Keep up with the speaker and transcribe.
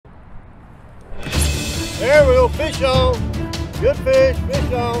There we go, fish on. Good fish,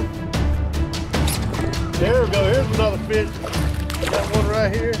 fish on. There we go, here's another fish. Got one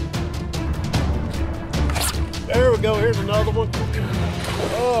right here. There we go, here's another one.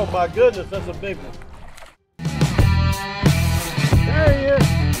 Oh my goodness, that's a big one. There he is.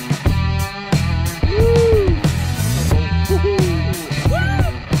 Woo! Woo-hoo!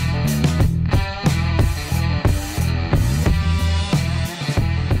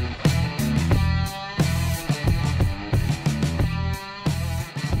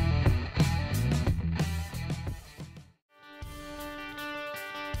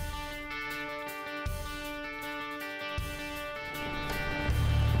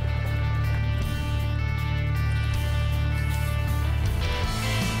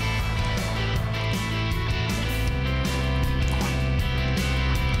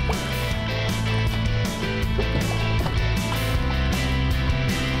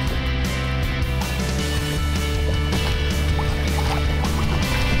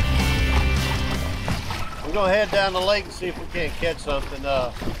 We're gonna head down the lake and see if we can't catch something.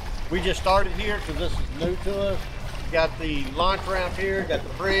 We just started here because this is new to us. Got the launch ramp here, got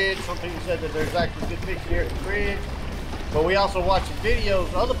the bridge. Some people said that there's actually good fish here at the bridge. But we also watch the videos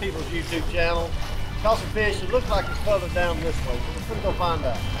of other people's YouTube channel. Caught some fish. It looks like it's further down this way. So we're gonna go find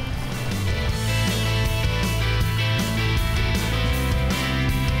out.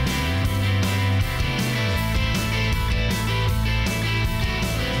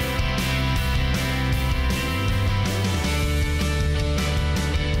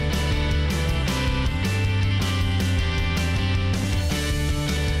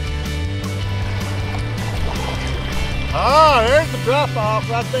 Ah, there's the drop off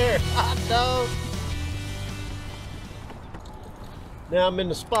right there. Hot dog. Now I'm in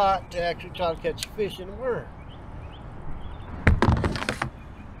the spot to actually try to catch a fish and a worm.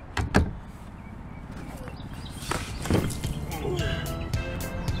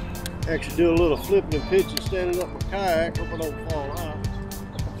 Actually do a little flipping and pitching standing up my kayak. Hope I don't fall out.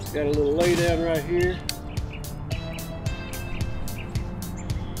 Got a little lay down right here.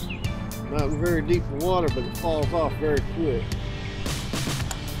 Not in very deep water, but it falls off very quick.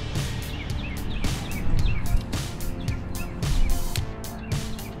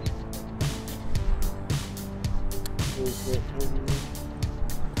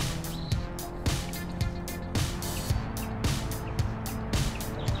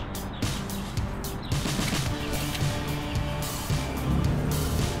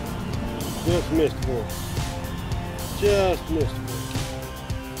 Just missed one. Just missed one.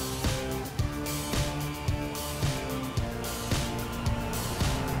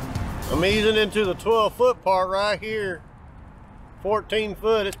 I'm easing into the 12-foot part right here. 14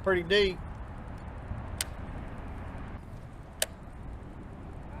 foot, it's pretty deep.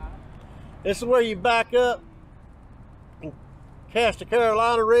 This is where you back up and cast a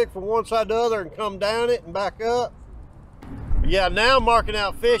Carolina rig from one side to the other and come down it and back up. But yeah, now I'm marking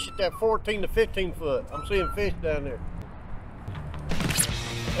out fish at that 14 to 15 foot. I'm seeing fish down there.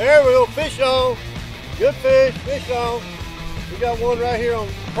 There we go, fish on. Good fish, fish on. We got one right here on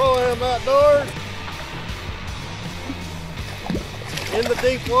Pro-Am Outdoors. In the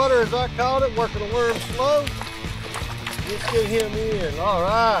deep water, as I called it, working the worm slow. Let's get him in. All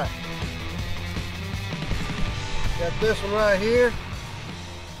right. Got this one right here.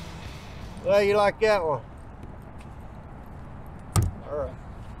 How you like that one? All right.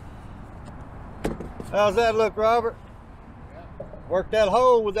 How's that look, Robert? Work that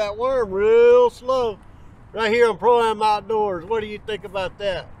hole with that worm real slow. Right here on Pro-Am Outdoors. What do you think about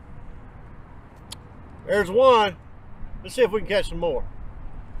that? There's one. Let's see if we can catch some more.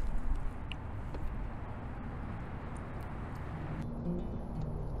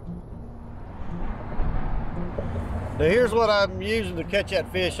 Now here's what I'm using to catch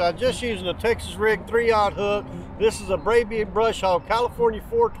that fish. I'm just using a Texas Rig 3/0 hook. This is a Bravian Brush Hog. California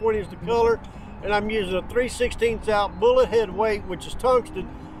 420 is the color. And I'm using a 3/16 ounce bullet head weight, which is tungsten.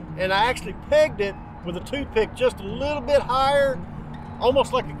 And I actually pegged it with a toothpick just a little bit higher,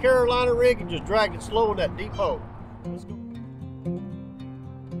 almost like a Carolina rig, and just dragged it slow in that deep hole. Let's go.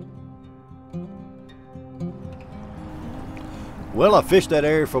 Well, I fished that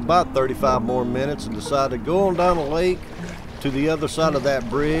area for about 35 more minutes and decided to go on down the lake to the other side of that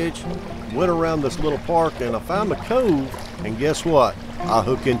bridge, went around this little park, and I found a cove, and guess what? I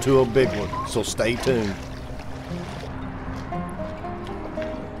hooked into a big one, so stay tuned.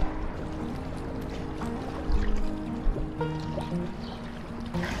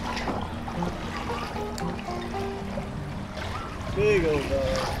 Big old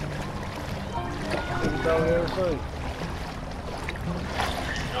dog. Biggest dog I ever seen.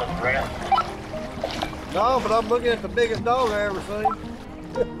 No, but I'm looking at the biggest dog I ever seen.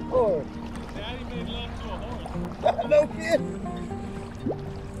 Oh. Daddy made love to a horse. No kidding.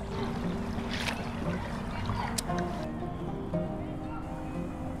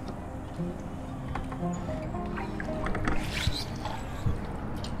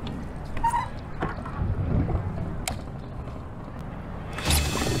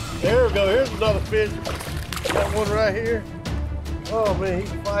 There we go. Here's another fish. That one right here. Oh man,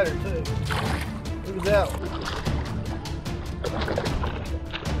 he's a fighter too. Look at that one.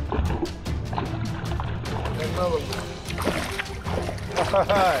 Another one. All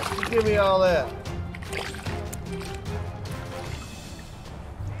right, give me all that.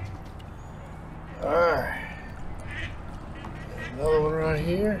 All right. Another one right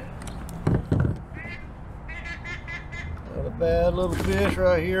here. Not a bad little fish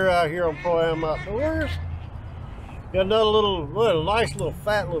right here out here on Pro-Am Outdoors. Got another little, nice little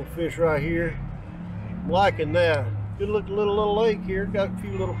fat little fish right here. I'm liking that. Good looking little lake here. Got a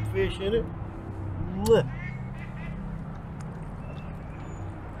few little fish in it. Mwah.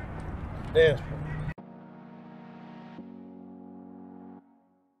 Yeah.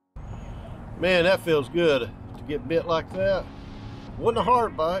 Man, that feels good to get bit like that. Wasn't a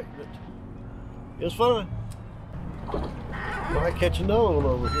hard bite, but it was fun. Might catch another one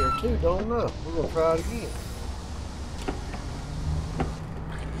over here too, don't know. We're gonna try it again.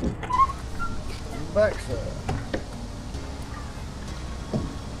 Backside.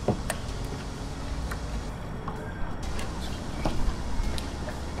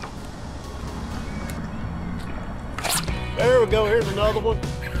 There we go, here's another one.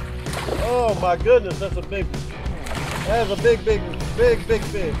 Oh my goodness, that's a big one. That's a big fish. Big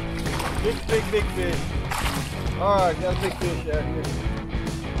fish. All right, got a big fish out here.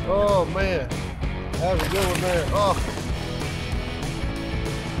 Oh man, that was a good one there. Oh,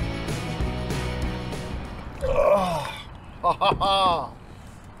 ha ha ha.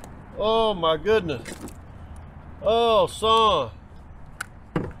 Oh my goodness. Oh son.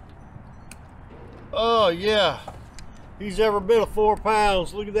 Oh yeah. He's ever been 4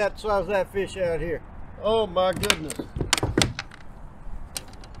 pounds. Look at that size of that fish out here. Oh my goodness.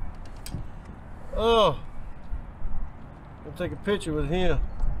 Oh. I'll take a picture with him.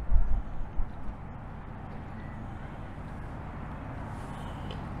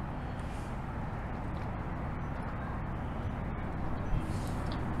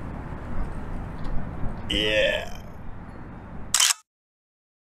 Yeah.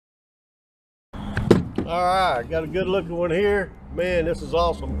 All right, got a good looking one here. Man, this is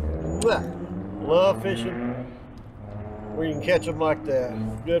awesome. Love fishing where you can catch them like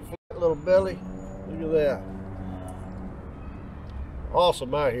that. Good flat little belly. Look at that.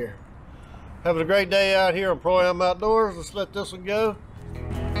 Awesome out here. Having a great day out here on Pro-Am Outdoors. Let's let this one go.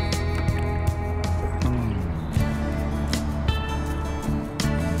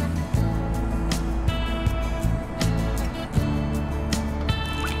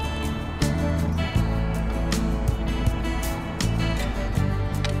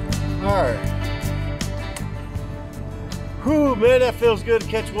 Alright. Whew, man, that feels good to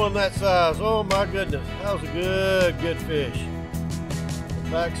catch one that size. Oh my goodness. That was a good fish. The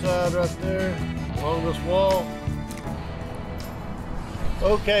backside right there, along this wall.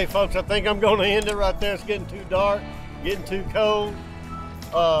 Okay, folks, I think I'm going to end it right there. It's getting too dark, getting too cold.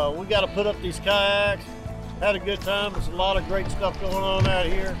 We got to put up these kayaks. Had a good time. There's a lot of great stuff going on out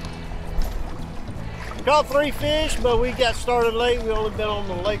here. Caught 3 fish, but we got started late. We only been on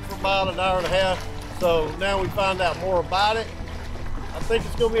the lake for about an hour and a half. So now we find out more about it. I think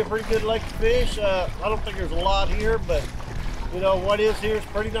it's gonna be a pretty good lake to fish. I don't think there's a lot here, but you know, what is here is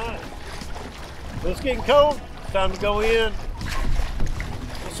pretty nice. But it's getting cold, it's time to go in.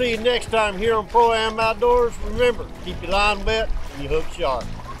 We'll see you next time here on Pro-Am Outdoors. Remember, keep your line wet and your hook sharp.